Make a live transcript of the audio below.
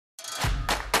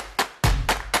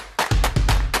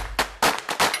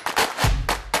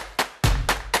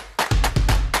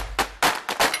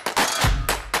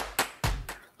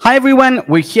Hi everyone,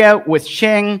 we're here with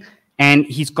Sheng, and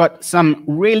he's got some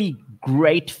really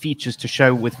great features to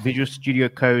show with Visual Studio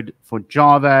Code for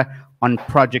Java on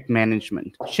project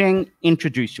management. Sheng,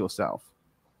 introduce yourself.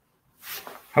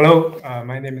 Hello,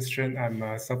 my name is Sheng. I'm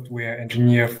a software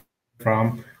engineer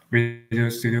from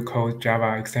Visual Studio Code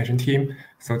Java extension team.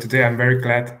 So today I'm very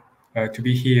glad to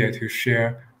be here to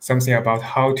share something about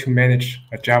how to manage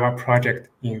a Java project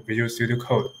in Visual Studio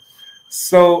Code.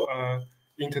 So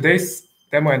in today's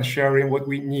demo and sharing, what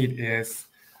we need is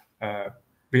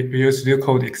Visual Studio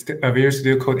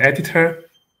Code editor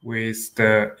with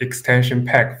the extension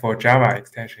pack for Java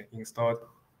extension installed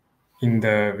in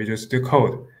the Visual Studio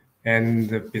Code.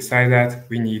 And beside that,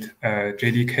 we need a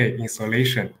JDK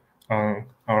installation on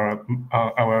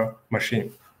our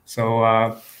machine. So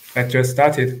let's just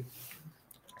start it.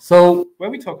 So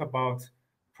when we talk about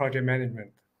project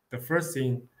management, the first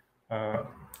thing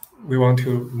we want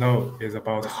to know is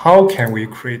about how can we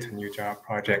create a new Java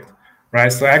project,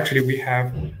 right? So actually we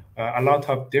have a lot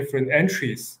of different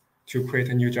entries to create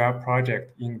a new Java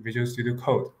project in Visual Studio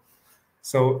Code.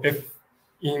 So if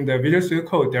in the Visual Studio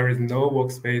Code there is no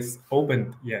workspace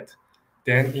opened yet,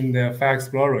 then in the File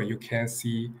Explorer you can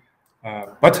see a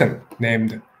button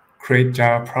named Create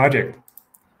Java Project.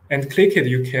 And click it,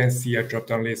 you can see a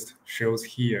drop-down list shows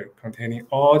here containing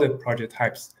all the project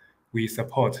types we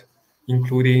support,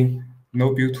 including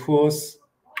no-build tools,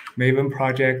 Maven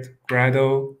project,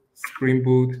 Gradle, Spring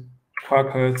Boot,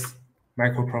 Quarkus,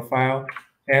 Microprofile,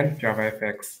 and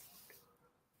JavaFX.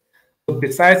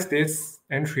 Besides this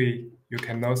entry, you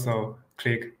can also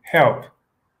click Help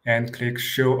and click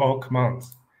Show All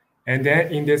Commands. And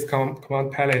then in this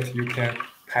command palette, you can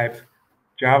type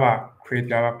Java, create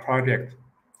Java project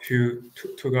to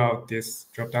took out this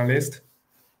drop-down list.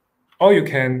 Or you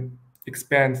can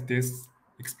expand this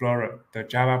Explorer, the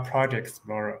Java Project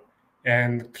Explorer,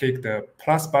 and click the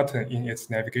plus button in its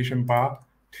navigation bar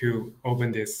to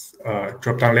open this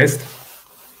drop-down list.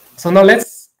 So now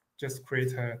let's just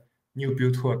create a new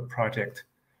build tool project.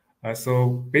 So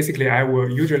basically, I will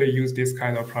usually use this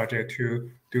kind of project to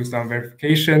do some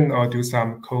verification or do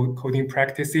some coding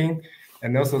practicing.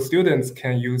 And also students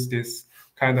can use this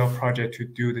kind of project to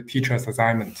do the teacher's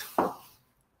assignment.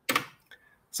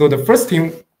 So the first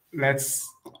thing, let's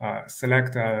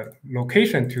select a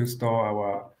location to store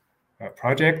our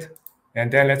project.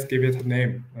 And then let's give it a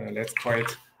name. Let's call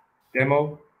it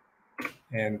demo.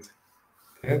 And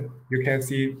then you can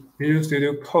see Visual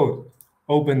Studio Code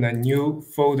open a new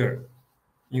folder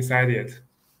inside it.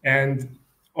 And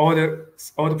all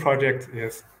the project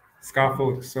is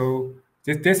scaffold. So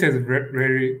this is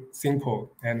very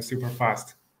simple and super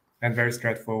fast and very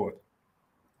straightforward.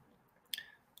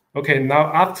 Okay,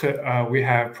 now after we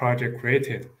have project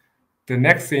created, the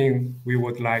next thing we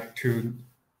would like to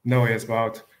know is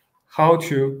about how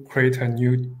to create a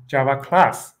new Java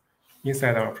class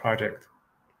inside our project.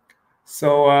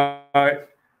 So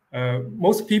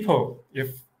most people,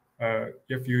 if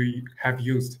you have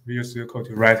used Visual Studio Code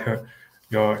to write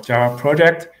your Java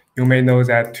project, you may know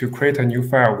that to create a new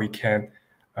file, we can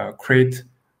create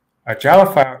a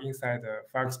Java file inside the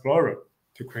File Explorer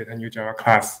to create a new Java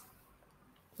class.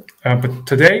 But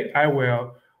today, I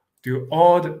will do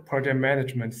all the project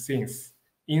management things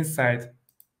inside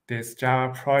this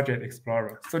Java Project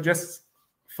Explorer. So just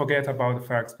forget about the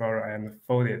File Explorer and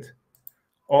fold it.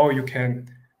 Or you can,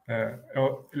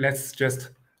 let's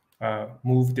just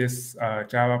move this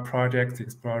Java Project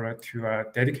Explorer to a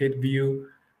dedicated view.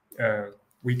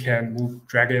 We can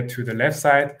drag it to the left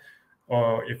side,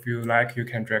 or if you like, you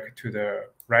can drag it to the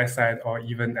right side or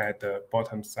even at the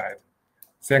bottom side,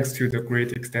 thanks to the great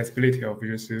extensibility of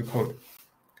Visual Studio Code.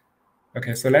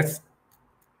 Okay, so let's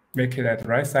make it at the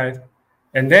right side.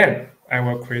 And then I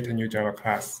will create a new Java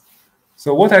class.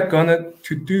 So what I'm gonna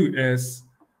do is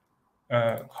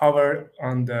hover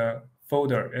on the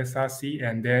folder src,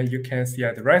 and then you can see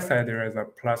at the right side there is a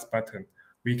plus button.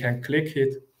 We can click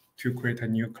it to create a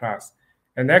new class.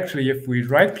 And actually, if we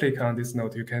right-click on this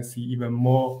node, you can see even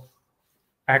more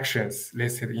actions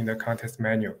listed in the context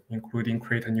menu, including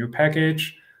create a new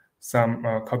package, some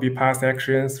copy-paste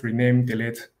actions, rename,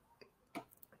 delete,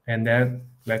 and then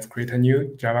let's create a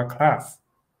new Java class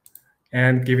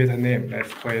and give it a name.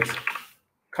 Let's call it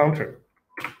counter.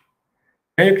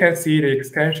 And you can see the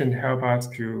extension help us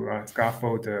to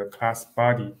scaffold the class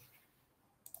body,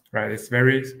 right? It's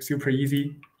very super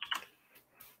easy.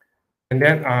 And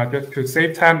then just to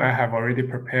save time, I have already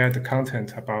prepared the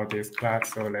content about this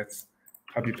class. So let's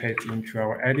copy paste into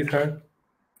our editor.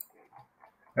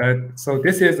 So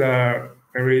this is a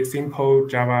very simple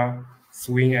Java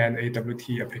Swing and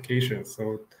AWT application.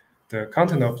 So the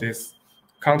content of this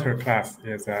counter class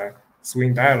is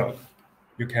Swing dialog.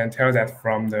 You can tell that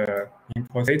from the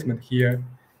import statement here.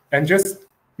 And just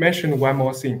mention one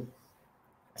more thing.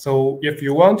 So if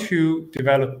you want to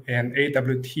develop an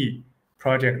AWT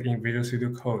project in Visual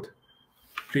Studio Code,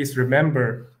 please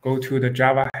remember, go to the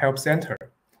Java Help Center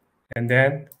and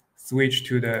then switch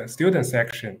to the student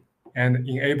section and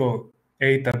enable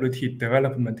AWT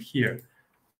development here.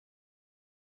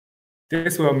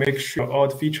 This will make sure all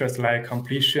the features like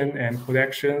completion and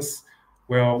collections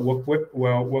will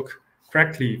work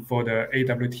correctly for the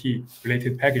AWT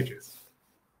related packages.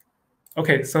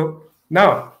 Okay, so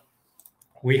now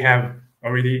we have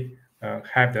already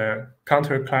have the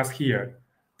counter class here.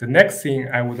 The next thing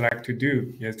I would like to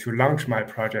do is to launch my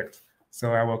project.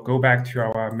 So I will go back to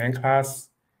our main class,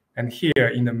 and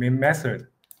here in the main method,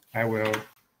 I will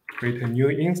create a new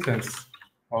instance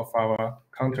of our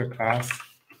counter class,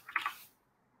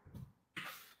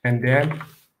 and then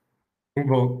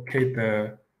invoke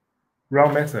the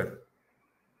run method.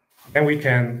 Then we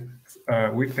can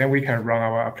run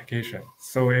our application.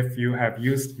 So if you have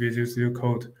used Visual Studio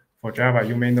Code for Java,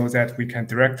 you may know that we can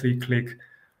directly click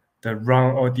the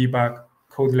run or debug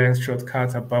code length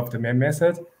shortcut above the main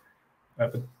method.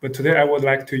 But today I would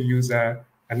like to use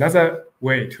another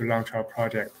way to launch our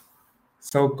project.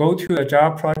 So go to the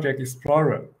Java Project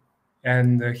Explorer,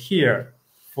 and here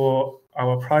for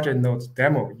our project nodes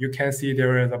demo, you can see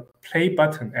there is a play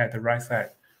button at the right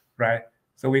side, right?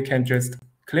 So we can just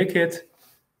click it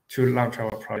to launch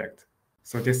our project.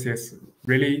 So this is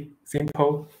really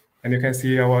simple, and you can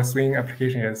see our Swing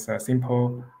application is a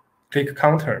simple click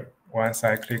counter. Once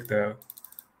I click the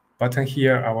button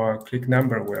here, our click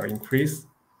number will increase.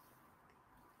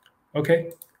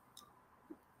 Okay.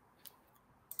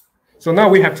 So now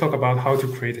we have talked about how to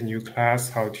create a new class,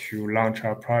 how to launch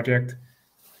our project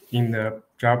in the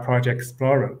Java Project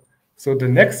Explorer. So the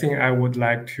next thing I would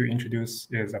like to introduce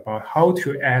is about how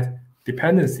to add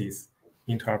dependencies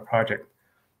into our project.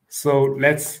 So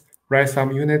let's write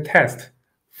some unit tests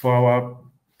for our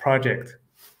project.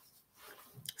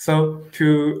 So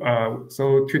to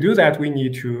do that, we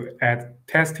need to add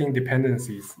testing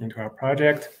dependencies into our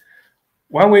project.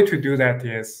 One way to do that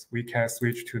is we can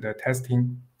switch to the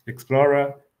Testing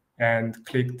Explorer and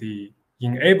click the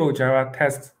Enable Java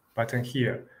Test button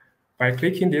here. By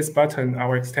clicking this button,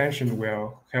 our extension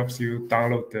will help you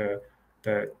download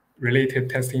the related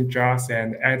testing jars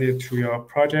and add it to your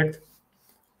project.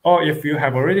 Or if you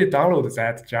have already downloaded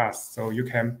that jars, so you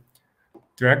can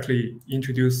directly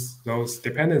introduce those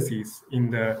dependencies in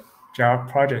the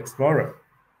Java Project Explorer.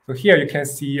 So here you can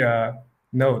see a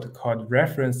node called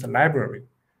Reference Library.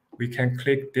 We can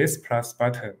click this plus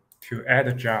button to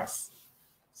add jars.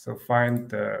 So find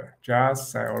the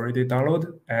jars I already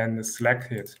downloaded and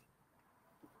select it.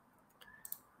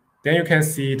 Then you can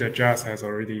see the jars has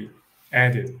already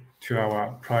added to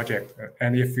our project.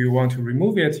 And if you want to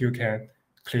remove it, you can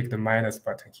click the minus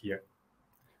button here.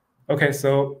 Okay,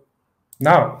 so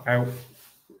now I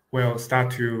will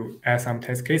start to add some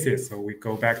test cases. So we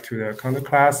go back to the counter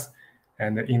class,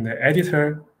 and in the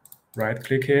editor,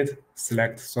 right-click it,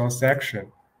 select source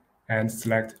section, and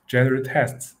select generate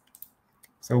tests.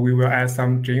 So we will add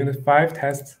some JUnit 5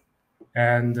 tests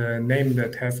and name the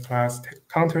test class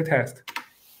counter test.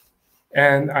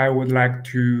 And I would like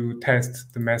to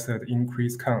test the method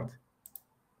increase count.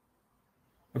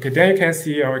 Okay, then you can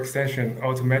see our extension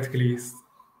automatically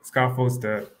scaffolds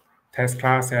the test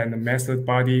class and the method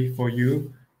body for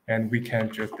you, and we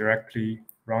can just directly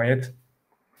run it.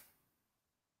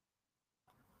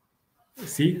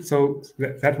 See, so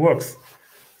that works.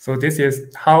 So this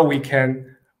is how we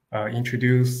can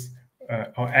introduce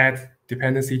or add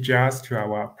dependency jars to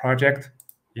our project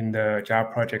in the Java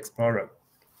Project Explorer.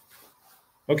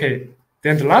 Okay,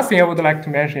 then the last thing I would like to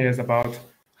mention is about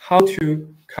how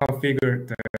to configure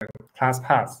the class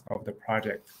path of the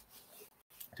project.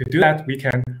 To do that, we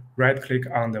can right-click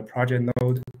on the project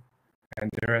node, and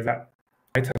there is an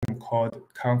item called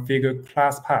Configure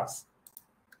Class Path.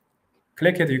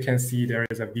 Click it, you can see there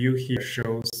is a view here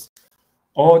shows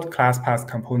all the class path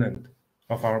component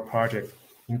of our project,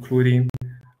 including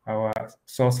our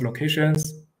source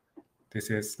locations. This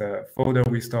is the folder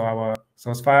we store our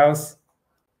source files,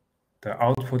 the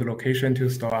output location to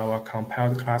store our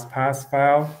compiled class path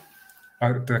file,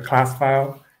 the class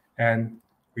file, and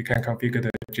we can configure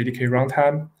the JDK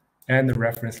runtime and the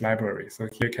reference library. So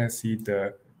here you can see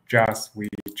the jars we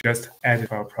just added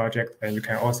to our project, and you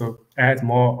can also add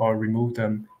more or remove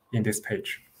them in this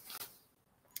page.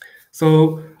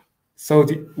 So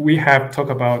we have talked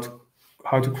about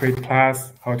how to create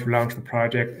class, how to launch the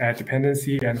project, add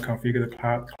dependency, and configure the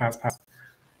class path.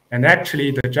 And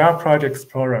actually, the Java Project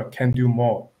Explorer can do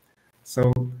more.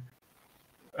 So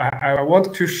I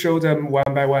want to show them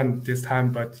one by one this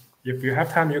time, but if you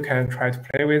have time, you can try to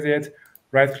play with it.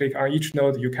 Right-click on each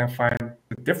node, you can find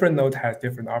the different node has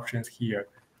different options here,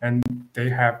 and they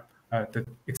have the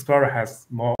Explorer has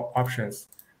more options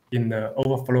in the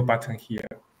overflow button here.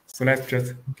 So let's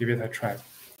just give it a try.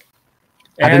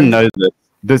 I didn't know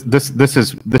this. This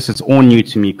is all new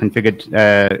to me. Configured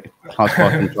class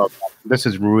path and job. This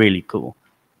is really cool.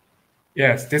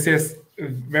 Yes, this is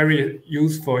very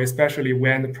useful, especially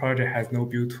when the project has no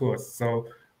build tools. So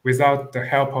without the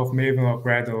help of Maven or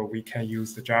Gradle, we can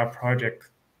use the Java project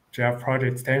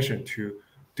extension to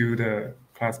do the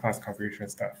class path configuration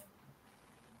stuff.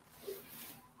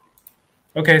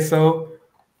 Okay, so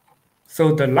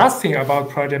the last thing about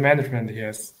project management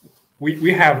is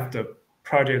we have the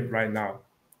project right now,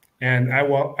 and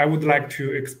I would like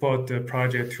to export the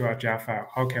project to a Java file.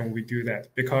 How can we do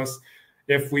that? Because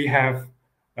if we have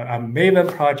a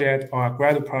Maven project or a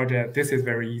Gradle project, this is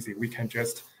very easy. We can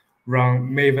just run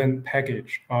Maven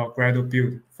package or Gradle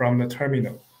build from the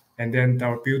terminal, and then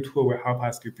our build tool will help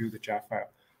us to build the Java file.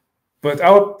 But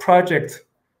our project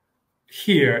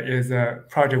here is a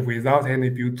project without any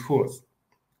build tools.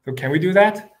 So can we do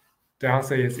that? The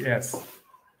answer is yes.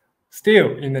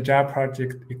 Still, in the Java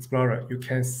Project Explorer, you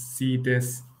can see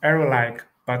this arrow-like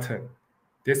button.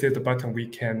 This is the button we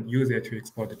can use it to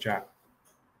export the Java.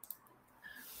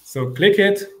 So click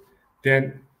it,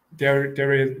 then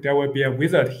there will be a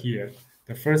wizard here.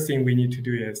 The first thing we need to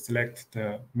do is select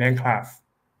the main class.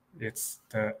 It's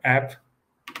the app.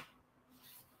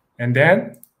 And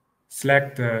then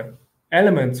select the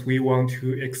elements we want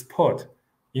to export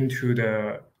into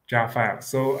the Java file.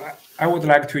 So I would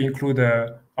like to include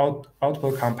the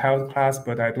output compiled class,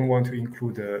 but I don't want to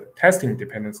include the testing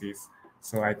dependencies.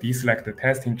 So I deselect the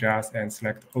testing jars and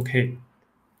select OK.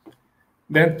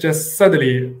 Then just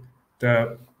suddenly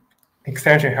the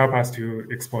extension help us to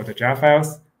export the Java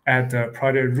files at the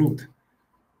project root.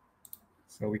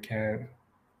 So we can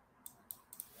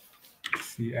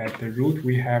see at the root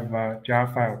we have a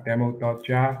Java file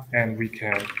demo.jar, and we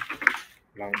can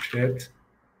launch it.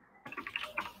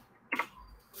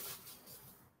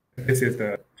 This is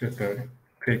just a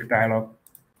quick dialog,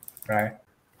 right?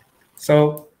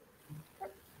 So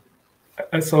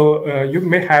you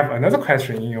may have another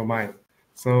question in your mind.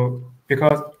 So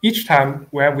because each time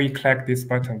when we click this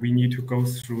button, we need to go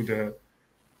through the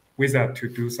wizard to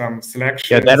do some selections.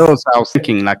 Yeah, that also I was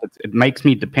thinking, like it makes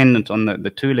me dependent on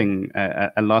the tooling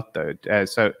a lot, though.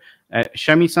 So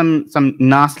show me some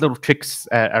nice little tricks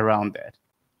around that.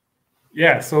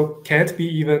 Yeah, so can it be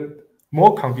even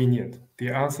more convenient? The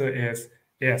answer is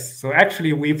yes. So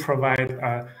actually, we provide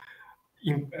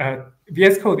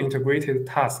VS Code integrated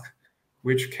task,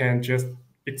 which can just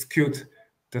execute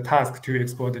the task to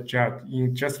export the job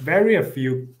in just very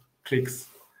few clicks.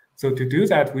 So to do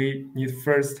that, we need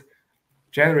first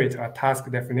generate a task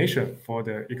definition for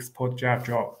the export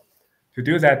job. To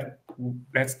do that,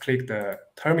 let's click the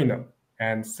terminal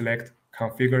and select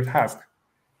configure task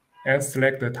and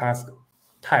select the task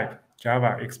type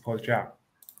Java export job.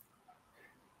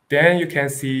 Then you can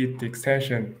see the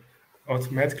extension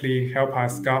automatically help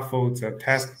us scaffold the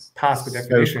task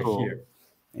definition here.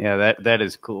 Yeah, that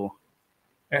is cool.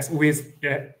 And with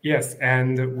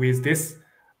this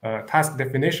task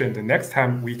definition, the next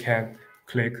time we can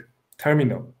click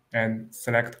terminal and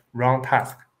select run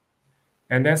task,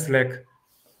 and then select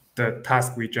the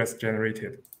task we just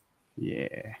generated.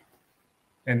 Yeah.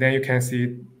 And then you can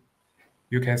see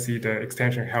the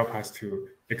extension help us to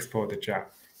export the job.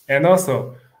 And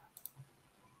also,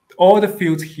 all the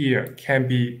fields here can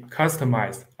be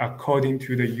customized according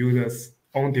to the user's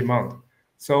own demand.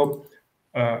 So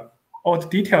all the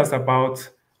details about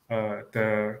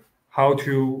how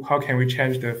can we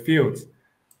change the fields.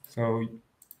 So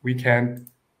we can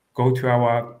go to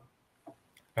our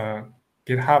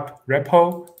GitHub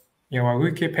repo. In our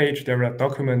wiki page, there is a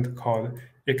document called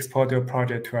Export Your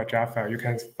Project to a Java file. You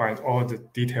can find all the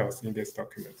details in this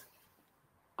document.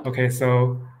 Okay,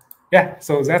 so yeah,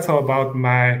 so that's all about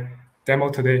my demo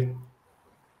today.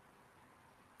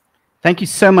 Thank you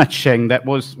so much, Sheng. That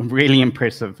was really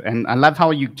impressive. And I love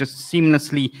how you just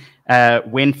seamlessly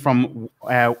went from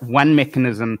one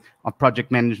mechanism of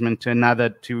project management to another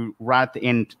to right at the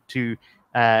end to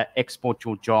export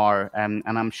your jar. And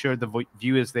I'm sure the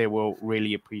viewers there will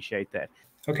really appreciate that.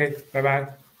 Okay, bye-bye.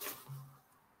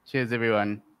 Cheers,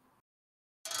 everyone.